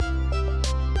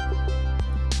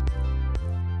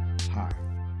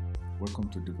Welcome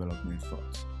to Development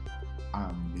Thoughts.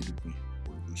 I'm Midukwe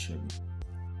Olusegun.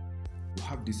 You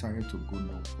have decided to go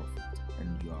non-profit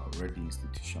and you are already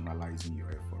institutionalizing your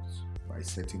efforts by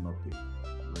setting up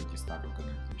a registered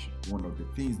organization. One of the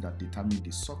things that determine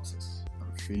the success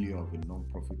and failure of a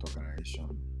non-profit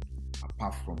organization,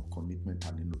 apart from commitment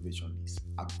and innovation, is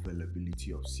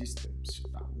availability of systems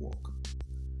that work.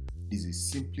 This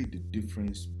is simply the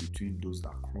difference between those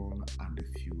that crawl and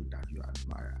the few that you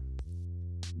admire.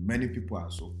 Many people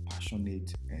are so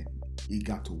passionate and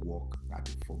eager to work that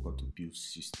they forgot to build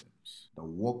systems. The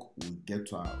work will get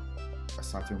to a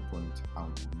certain point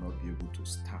and will not be able to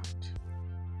start.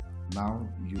 Now,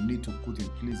 you need to put in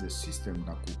place a system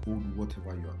that could hold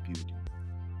whatever you are building.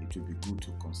 It will be good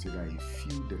to consider a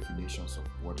few definitions of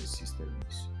what a system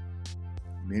is.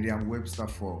 Merriam-Webster,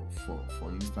 for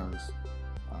instance,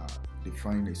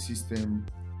 define a system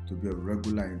to be a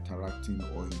regular interacting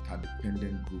or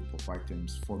interdependent group of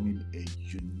items forming a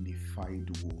unified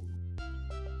whole.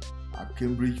 At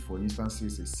Cambridge, for instance,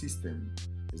 says a system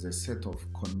is a set of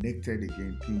connected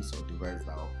things or devices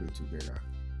that operate together.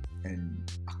 And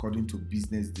according to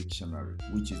Business Dictionary,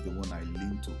 which is the one I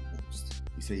lean to most,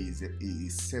 it says a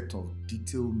set of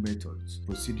detailed methods,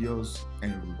 procedures,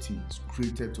 and routines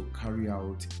created to carry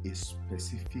out a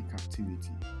specific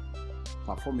activity,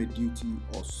 perform a duty,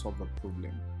 or solve a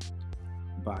problem.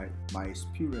 By my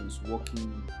experience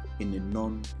working in a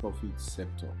non-profit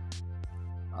sector,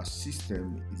 a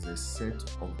system is a set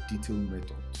of detailed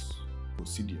methods,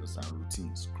 procedures, and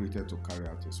routines created to carry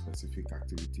out a specific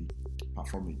activity,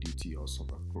 perform a duty, or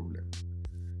solve a problem.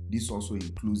 This also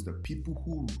includes the people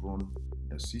who run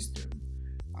the system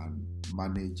and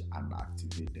manage and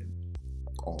activate them,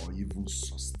 or even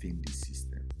sustain the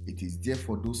system. It is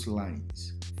therefore those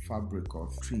lines, fabric, or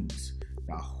strings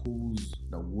that holds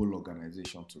the whole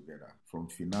organization together, from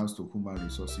finance to human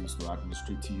resources to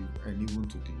administrative and even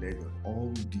to the legal.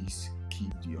 All these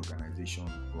keep the organization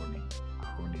running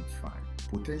and running fine.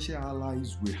 Potential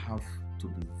allies will have to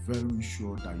be very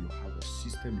sure that you have a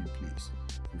system in place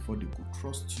before they could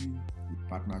trust you with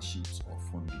partnerships or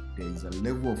funding. There is a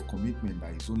level of commitment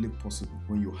that is only possible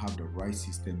when you have the right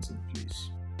systems in place.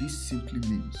 This simply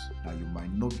means that you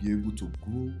might not be able to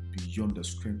grow beyond the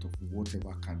strength of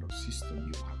whatever kind of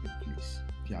system you have in place.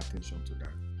 Pay attention to that.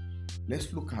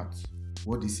 Let's look at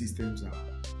what the systems are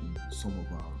in some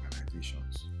of our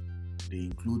organizations. They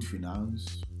include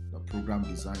finance, the program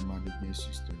design management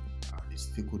system, the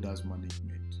stakeholders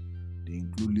management. They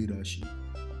include leadership.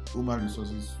 Human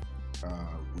resources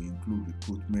will include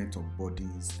recruitment,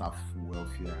 onboarding, staff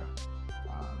welfare,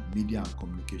 media and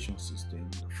communication system,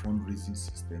 the fundraising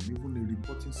system, even the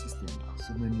reporting system, and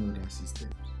so many other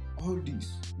systems. All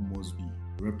these must be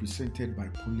represented by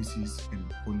policies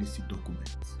and policy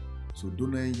documents. So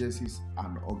donor agencies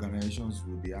and organizations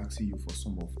will be asking you for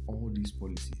some of all these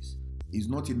policies. It's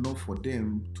not enough for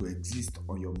them to exist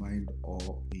on your mind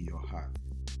or in your heart.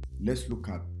 Let's look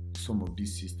at some of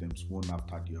these systems one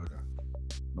after the other.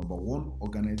 Number one,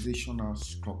 organizational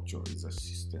structure is a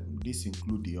system. This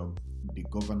includes the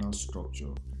governance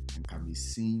structure and can be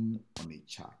seen on a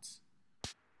chart.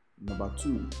 Number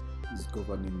two is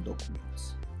governing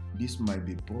documents. This might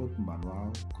be board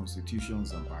manual,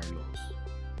 constitutions, and bylaws.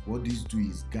 What these do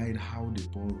is guide how the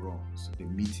board runs, the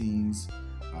meetings,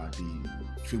 the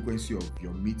frequency of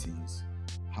your meetings,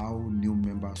 how new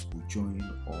members will join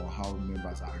or how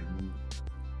members are removed.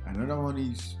 Another one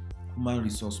is human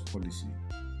resource policy.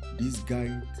 This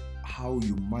guides how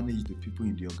you manage the people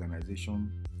in the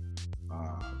organization,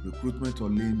 recruitment or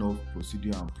laying off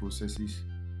procedure and processes.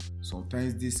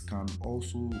 Sometimes this can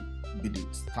also be the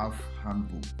staff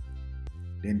handbook.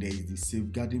 Then there is the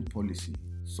safeguarding policy.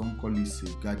 Some call it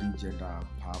safeguarding gender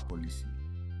and power policy.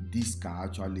 This can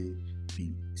actually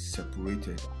be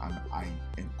separated, and I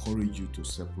encourage you to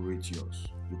separate yours.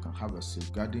 You can have a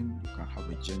safeguarding, you can have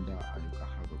a gender, and you can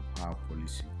have a power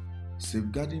policy.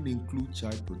 Safeguarding includes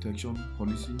child protection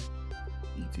policy.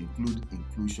 It includes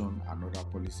inclusion and other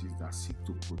policies that seek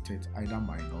to protect either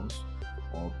minors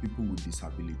or people with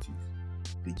disabilities.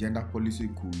 The gender policy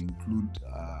could include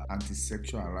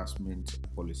anti-sexual harassment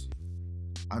policy.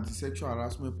 Anti-sexual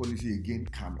harassment policy again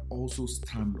can also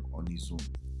stand on its own,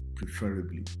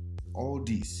 preferably. All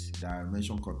these that I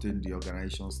mentioned contain the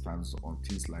organization stands on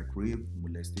things like rape,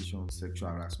 molestation, sexual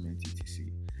harassment, etc.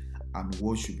 And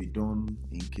what should be done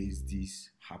in case this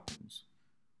happens.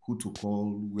 Who to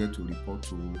call, where to report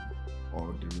to,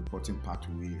 or the reporting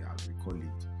pathway as we call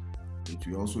it. It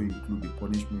will also include the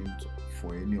punishment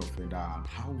for any offender and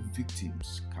how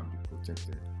victims can be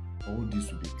protected. All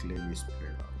this will be clearly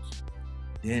spread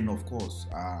out. Then, of course,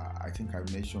 I think I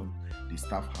mentioned the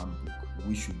staff handbook,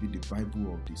 which should be the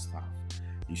Bible of the staff.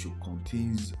 It should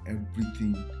contain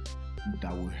everything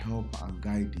that will help and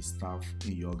guide the staff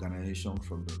in your organization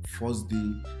from the first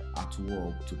day at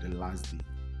work to the last day.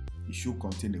 It should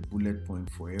contain a bullet point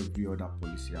for every other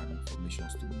policy and information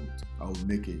to note. I will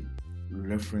make a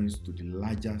reference to the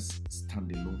largest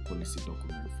standalone policy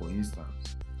document. For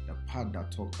instance, the part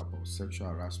that talks about sexual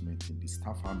harassment in the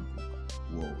staff handbook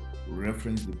will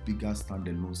reference the bigger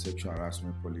standalone sexual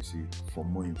harassment policy for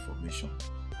more information.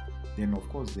 Then, of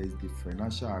course, there is the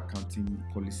financial accounting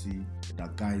policy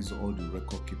that guides all the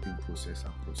record keeping process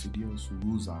and procedures,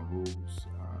 rules and roles,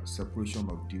 separation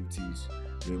of duties,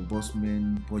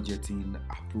 reimbursement, budgeting,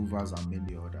 approvals, and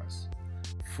many others.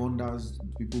 Funders,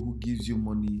 people who gives you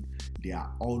money, they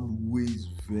are always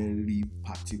very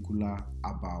particular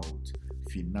about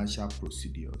financial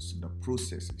procedures, the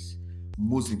processes,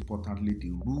 most importantly,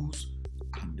 the rules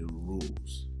and the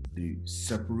roles, the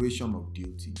separation of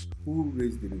duties, who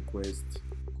raised the request,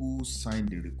 who signed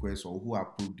the request, or who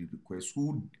approved the request,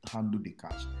 who handled the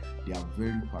cash. They are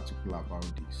very particular about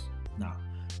this. Now,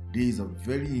 there is a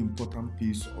very important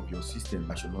piece of your system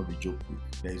that should not be joked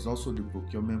with. There is also the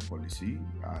procurement policy,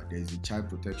 there is the child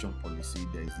protection policy,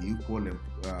 there is the equal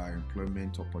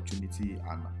employment opportunity,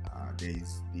 and there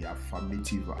is the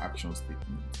affirmative action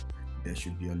statement. There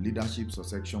should be a leadership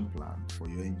succession plan for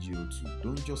your NGO too.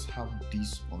 Don't just have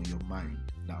this on your mind.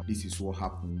 Now, this is what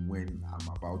happened when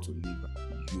I'm about to leave.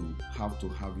 You have to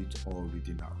have it all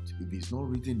written out. If it's not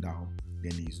written down,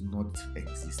 then it's not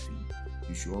existing.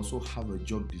 You should also have a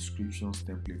job descriptions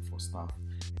template for staff.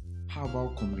 How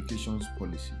about communications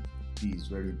policy? This is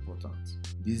very important.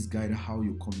 This guides how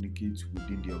you communicate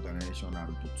within the organization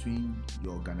and between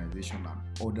your organization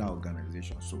and other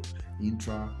organizations. So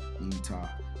inter,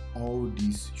 all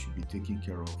these should be taken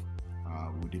care of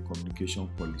with the communication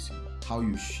policy. How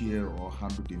you share or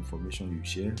handle the information you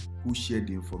share, who share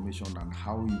the information and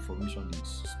how information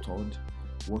is stored,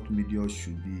 what media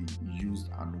should be used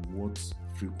and what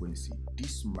frequency.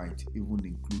 This might even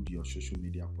include your social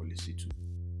media policy too.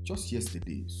 Just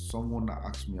yesterday, someone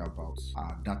asked me about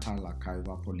our data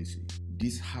archival policy.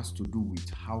 This has to do with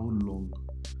how long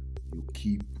you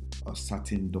keep a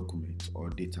certain document or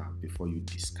data before you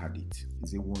discard it.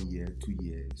 Is it 1 year, 2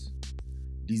 years?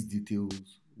 These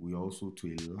details will also to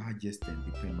a large extent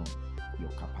depend on your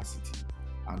capacity,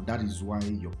 and that is why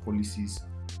your policies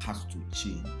has to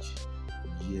change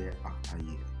year after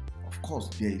year. Of course,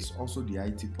 there is also the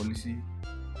IT policy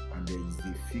and there is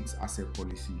the fixed asset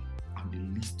policy, and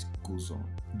the list goes on.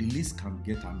 The list can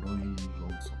get annoyingly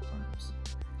long sometimes,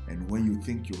 and when you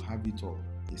think you have it all,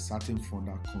 a certain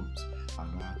funder comes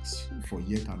and asks for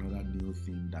yet another new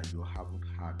thing that you haven't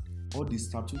had. All the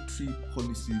statutory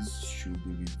policies should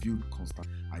be reviewed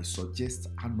constantly. I suggest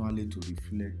annually to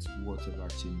reflect whatever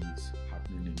changes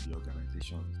happening in the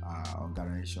organization,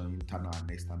 internal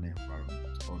and external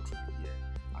environment all through the year,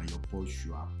 and your board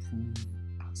should approve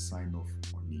and sign off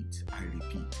on it. I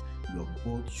repeat, your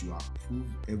board should approve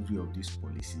every of this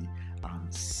policy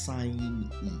and sign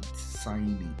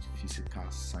it, physical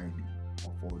signing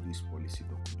of all these policy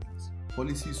documents.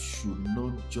 Policies should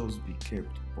not just be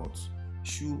kept, but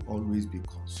should always be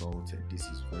consulted. This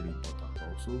is very important.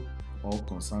 Also, all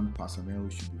concerned personnel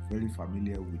should be very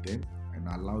familiar with them and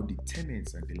allow the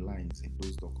tenets and the lines in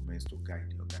those documents to guide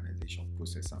the organization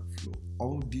process and flow.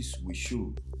 All this will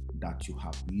show that you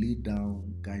have laid down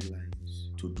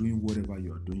guidelines to doing whatever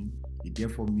you are doing. It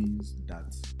therefore means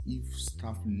that if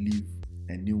staff leave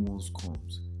and new ones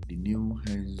comes, the new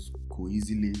hands could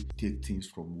easily take things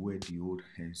from where the old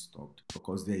hands stopped,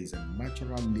 because there is a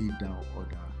natural laid down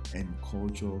order and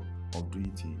culture of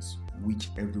doing things which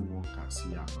everyone can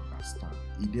see and understand.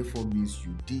 It therefore means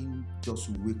you didn't just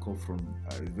wake up from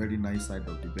a very nice side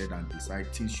of the bed and decide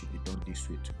things should be done this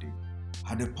way today.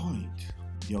 At the point,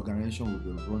 the organization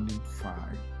will be running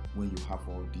fine when you have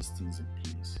all these things in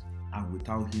place and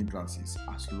without hindrances,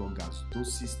 as long as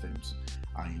those systems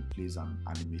are in place and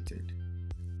animated.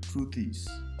 Truth is,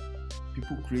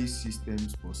 people create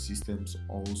systems, but systems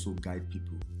also guide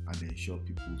people and ensure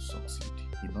people succeed.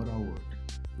 In other words,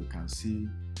 we can say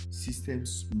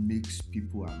systems makes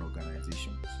people and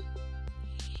organizations.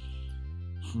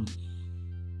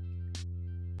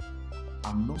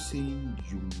 I'm not saying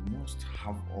you must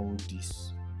have all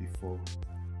this before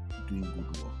doing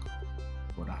good work,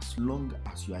 but as long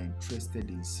as you are interested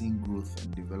in seeing growth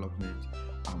and development,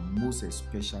 and most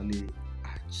especially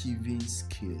achieving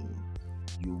scale,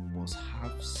 you must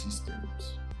have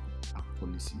systems and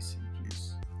policies in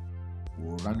place.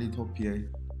 We'll round it up here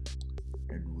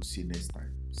and we'll see you next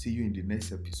time. See you in the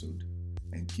next episode,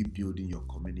 and keep building your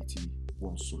community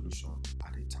one solution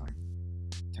at a time.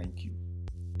 Thank you.